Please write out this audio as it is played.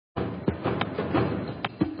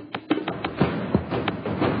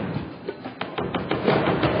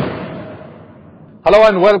Hello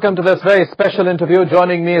and welcome to this very special interview.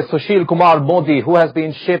 Joining me is Sushil Kumar Modi, who has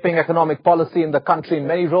been shaping economic policy in the country in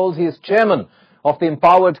many roles. He is chairman of the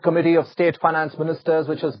Empowered Committee of State Finance Ministers,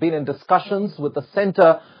 which has been in discussions with the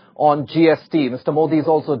centre on GST. Mr. Modi is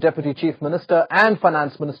also Deputy Chief Minister and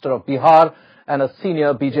Finance Minister of Bihar and a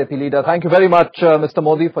senior BJP leader. Thank you very much, Mr.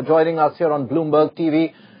 Modi, for joining us here on Bloomberg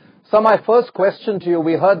TV. So my first question to you,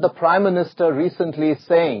 we heard the Prime Minister recently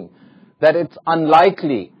saying that it's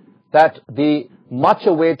unlikely that the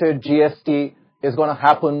much-awaited GST is going to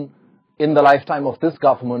happen in the lifetime of this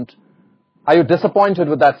government. Are you disappointed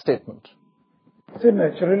with that statement? See,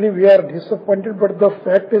 naturally we are disappointed, but the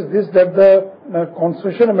fact is this, that the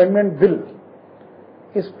Constitution Amendment Bill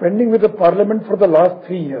is pending with the Parliament for the last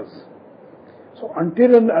 3 years. So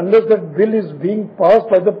until and unless that bill is being passed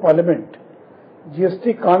by the Parliament,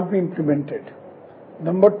 GST can't be implemented.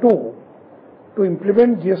 Number two, to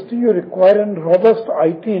implement GST you require a robust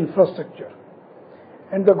IT infrastructure.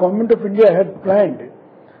 And the Government of India had planned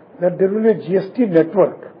that there will be a GST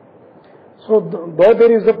network. So though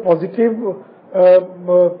there is a positive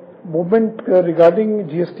movement regarding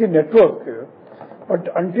GST network, but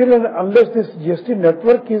until and unless this GST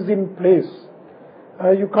network is in place,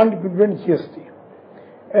 you can't implement GST.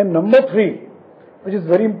 And number three, which is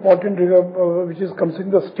very important, which is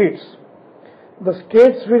concerning the states. The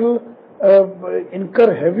states will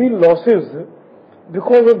incur heavy losses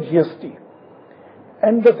because of GST.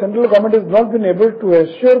 And the central government has not been able to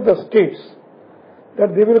assure the states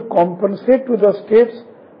that they will compensate to the states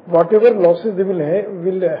whatever losses they will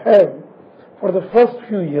have for the first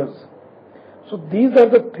few years. So these are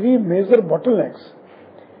the three major bottlenecks.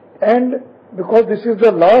 And because this is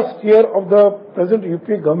the last year of the present UP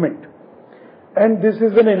government, and this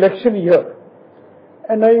is an election year,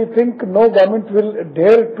 and I think no government will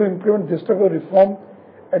dare to implement this type of reform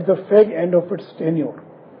at the fag end of its tenure.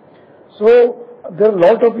 So there are a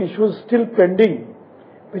lot of issues still pending,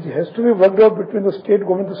 which has to be worked out between the state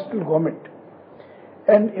government and the central government.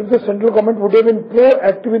 And if the central government would have been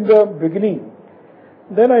proactive in the beginning,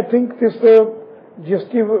 then I think this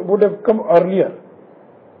GST would have come earlier.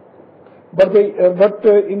 But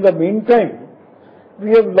in the meantime, we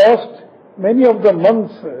have lost many of the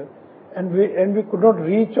months, and we could not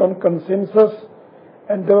reach on consensus,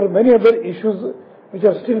 and there were many other issues which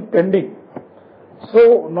are still pending.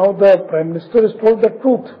 So now the Prime Minister has told the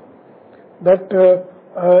truth that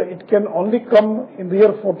it can only come in the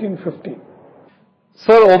year 1450.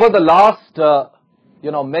 Sir, over the last,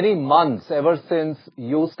 many months, ever since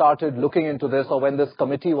you started looking into this or when this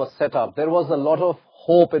committee was set up, there was a lot of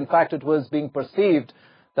hope. In fact, it was being perceived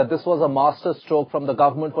that this was a master stroke from the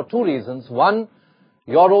government for two reasons. One,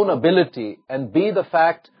 your own ability, and B, the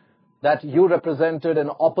fact that you represented an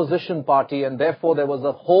opposition party, and therefore there was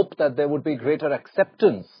a hope that there would be greater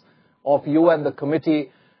acceptance of you and the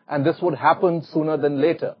committee, and this would happen sooner than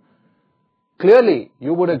later. Clearly,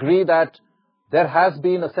 you would agree that there has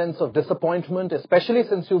been a sense of disappointment, especially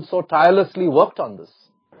since you've so tirelessly worked on this.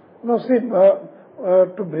 No, see,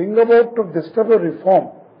 to bring about this type of reform,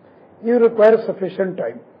 you require sufficient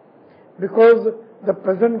time, because the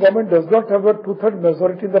present government does not have a two-thirds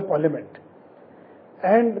majority in the Parliament.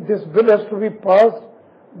 And this bill has to be passed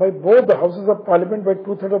by both the houses of Parliament by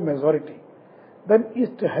two-thirds of majority. Then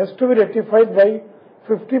it has to be ratified by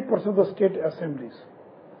 50% of the state assemblies.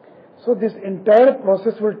 So this entire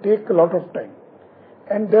process will take a lot of time.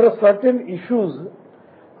 And there are certain issues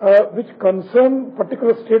which concern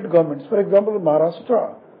particular state governments. For example,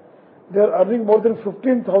 Maharashtra, they are earning more than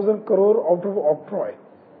 15,000 crore out of octroi.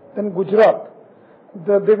 Then Gujarat,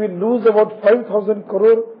 they will lose about 5,000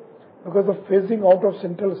 crore because of phasing out of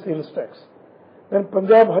central sales tax. Then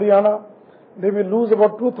Punjab, Haryana, they will lose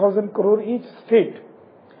about 2,000 crore each state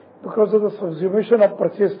because of the subsumation of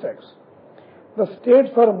purchase tax. The states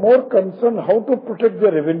are more concerned how to protect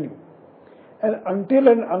their revenue. And until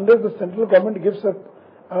and unless the central government gives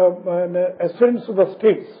an assurance to the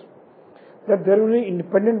states that there will be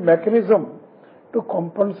independent mechanism to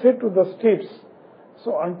compensate to the states,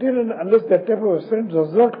 so until and unless that type of assurance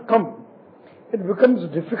does not come, it becomes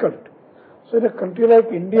difficult. So in a country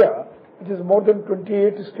like India, it is more than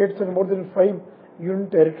 28 states and more than 5 union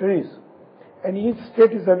territories, and each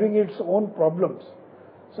state is having its own problems.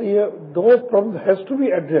 So those problems has to be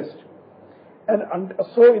addressed. And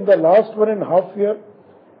so in the last 1.5 years,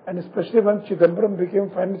 and especially when Chidambaram became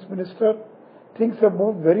finance minister, things have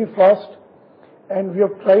moved very fast, and we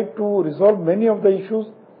have tried to resolve many of the issues,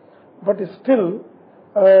 but still,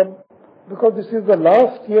 because this is the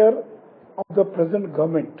last year of the present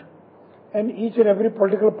government, and each and every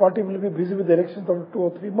political party will be busy with the elections for 2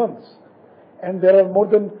 or 3 months, and there are more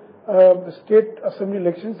than state assembly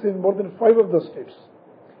elections in more than 5 of the states.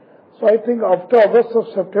 So I think after August or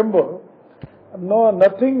September,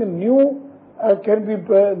 nothing new can be,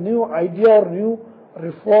 new idea or new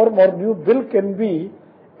reform or new bill can be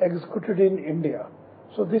executed in India.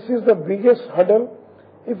 So this is the biggest hurdle.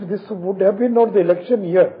 If this would have been not the election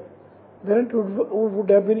year, then it would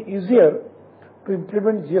have been easier to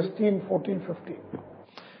implement GST in 14-15.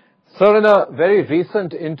 Sir, in a very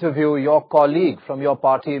recent interview, your colleague from your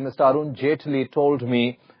party, Mr. Arun Jaitley, told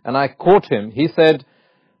me, and I quote him, he said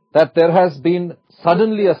that there has been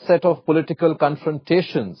suddenly a set of political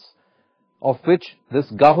confrontations of which this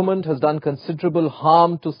government has done considerable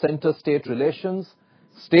harm to center-state relations.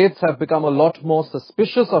 States have become a lot more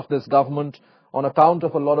suspicious of this government on account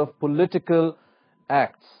of a lot of political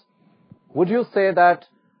acts. Would you say that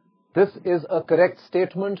this is a correct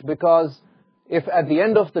statement? Because if at the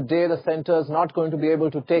end of the day the centre is not going to be able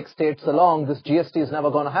to take states along, this GST is never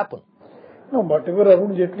going to happen. No, whatever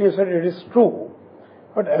Arun Jaitley said, it is true.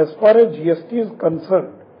 But as far as GST is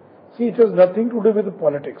concerned, see, it has nothing to do with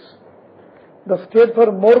politics. The states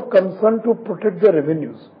are more concerned to protect their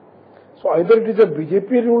revenues. So either it is a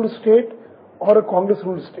BJP-ruled state or a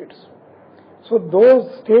Congress-ruled states. So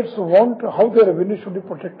those states want how their revenue should be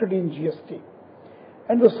protected in GST.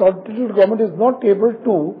 And the central government is not able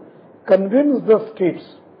to convince the states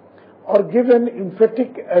or give an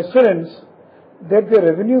emphatic assurance that their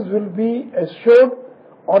revenues will be assured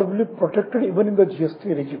or will be protected even in the GST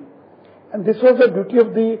regime. And this was the duty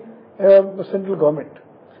of the central government.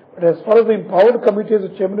 But as far as the empowered committee, as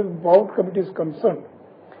the chairman of the empowered committee is concerned,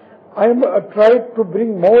 I am tried to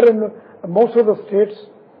bring more and most of the states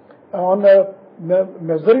on a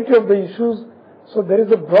majority of the issues, so there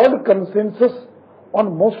is a broad consensus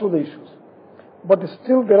on most of the issues. But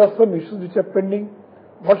still there are some issues which are pending.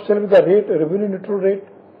 What shall be the rate, revenue neutral rate,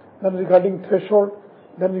 then regarding threshold,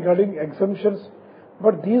 then regarding exemptions.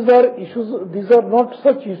 But these are issues, these are not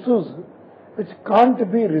such issues which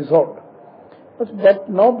can't be resolved. But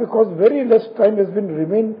now, because very less time has been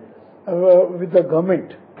remain with the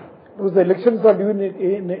government, because the elections are due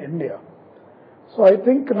in India. So I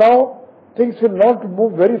think now things will not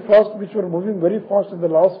move very fast, which were moving very fast in the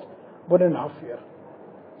last 1.5 years.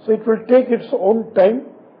 So it will take its own time.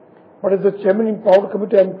 But as the chairman of the empowered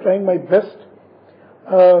committee, I am trying my best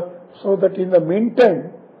so that in the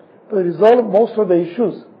meantime, to resolve most of the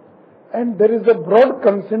issues, and there is a broad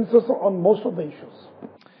consensus on most of the issues.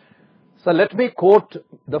 So let me quote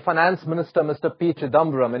the finance minister, Mr. P.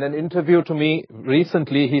 Chidambaram. In an interview to me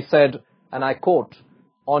recently, he said, and I quote,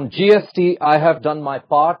 "On GST, I have done my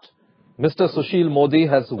part. Mr. Sushil Modi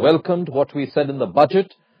has welcomed what we said in the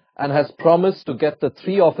budget and has promised to get the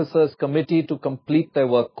 3 officers committee to complete their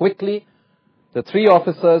work quickly. The 3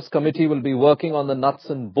 officers committee will be working on the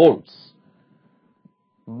nuts and bolts."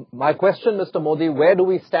 My question, Mr. Modi, where do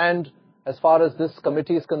we stand as far as this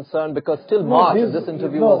committee is concerned? Because till March, this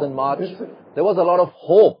interview was in March, there was a lot of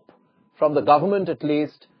hope from the government at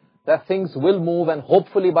least that things will move and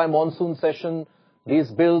hopefully by monsoon session,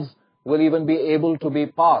 these bills will even be able to be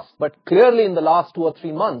passed. But clearly in the last 2 or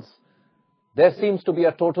 3 months, there seems to be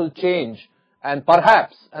a total change and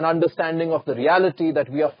perhaps an understanding of the reality that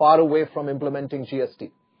we are far away from implementing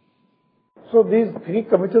GST. So these 3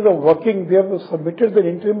 committees are working. They have submitted the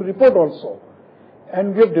interim report also.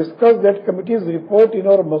 And we have discussed that committee's report in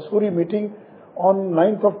our Mussoorie meeting on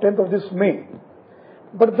 9th or 10th of this May.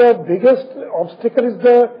 But the biggest obstacle is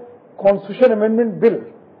the Constitution Amendment Bill.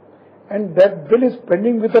 And that bill is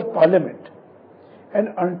pending with the Parliament. And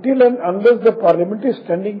until and unless the Parliamentary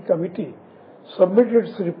Standing Committee submits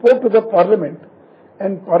its report to the Parliament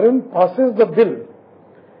and Parliament passes the bill,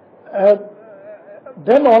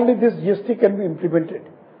 then only this GST can be implemented.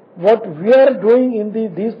 What we are doing in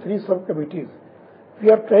these 3 subcommittees, we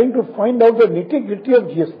are trying to find out the nitty-gritty of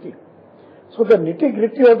GST. So the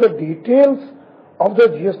nitty-gritty of the details of the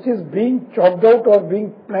GST is being chalked out or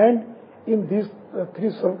being planned in these 3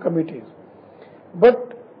 subcommittees.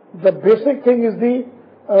 But the basic thing is the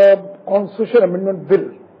Constitution Amendment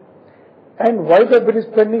Bill. And why the bill is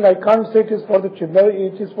pending, I can't say it is for the Chindar,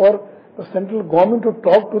 it is for the central government to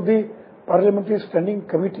talk to the Parliamentary Standing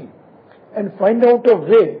Committee and find out a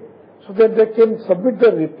way so that they can submit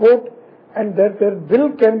the report and that their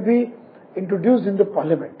bill can be introduced in the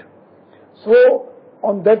Parliament. So,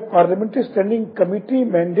 on that Parliamentary Standing Committee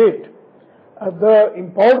mandate, the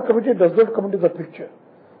empowered committee does not come into the picture.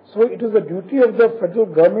 So, it is the duty of the federal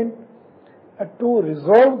government to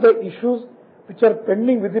resolve the issues which are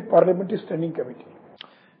pending with the Parliamentary Standing Committee.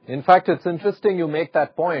 In fact, it's interesting you make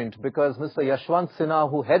that point because Mr. Yashwant Sinha,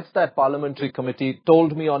 who heads that parliamentary committee,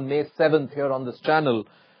 told me on May 7th here on this channel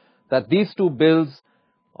that these 2 bills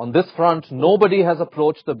On this front, nobody has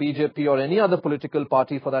approached the BJP or any other political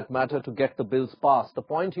party for that matter to get the bills passed. The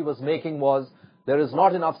point he was making was there is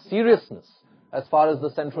not enough seriousness as far as the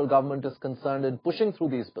central government is concerned in pushing through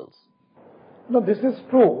these bills. No, this is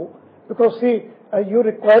true because see, you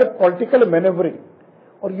require political maneuvering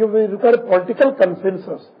or you will require political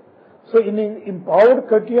consensus. So in empowered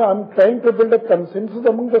committee, I am trying to build a consensus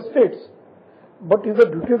among the states. But it is the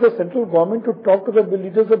duty of the central government to talk to the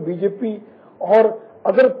leaders of BJP or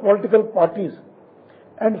other political parties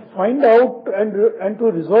and find out and to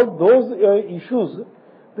resolve those issues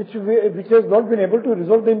which has not been able to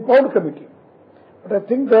resolve the empowered committee. But I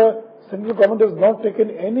think the central government has not taken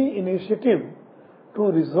any initiative to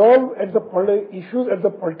resolve issues at the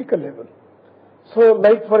political level. So,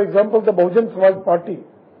 like for example, the Bahujan Samaj Party,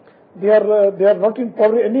 they are not in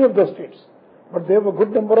power in any of the states, but they have a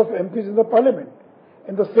good number of MPs in the parliament.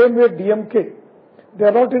 In the same way, DMK, they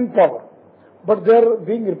are not in power, but they are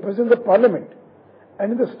being represented in the parliament.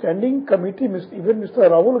 And in the standing committee, even Mr.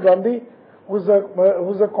 Rahul Gandhi, who is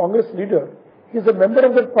a Congress leader, he is a member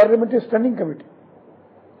of the parliamentary standing committee.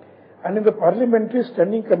 And in the parliamentary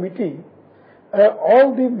standing committee,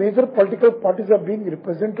 all the major political parties are being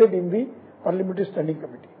represented in the parliamentary standing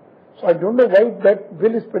committee. So I don't know why that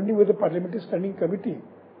bill is pending with the parliamentary standing committee,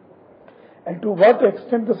 and to what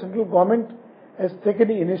extent the central government has taken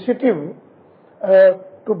the initiative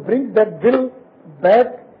to bring that bill back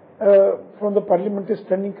from the parliamentary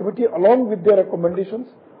standing committee along with their recommendations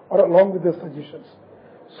or along with their suggestions.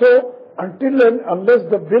 So until and unless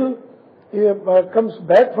the bill comes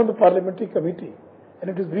back from the parliamentary committee and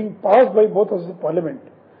it is being passed by both houses of parliament,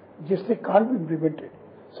 GST can't be implemented.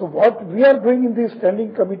 So what we are doing in the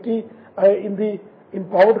standing committee, in the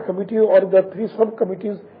empowered committee or the three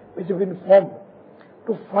subcommittees which have been formed,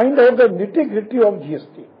 to find out the nitty-gritty of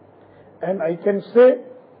GST. And I can say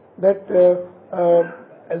that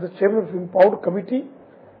as the chairman of the empowered committee,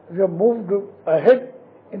 we have moved ahead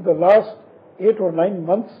in the last 8 or 9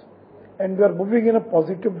 months and we are moving in a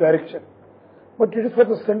positive direction. But it is for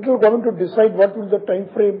the central government to decide what will be the time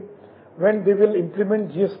frame when they will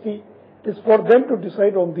implement GST. It is for them to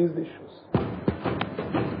decide on these issues.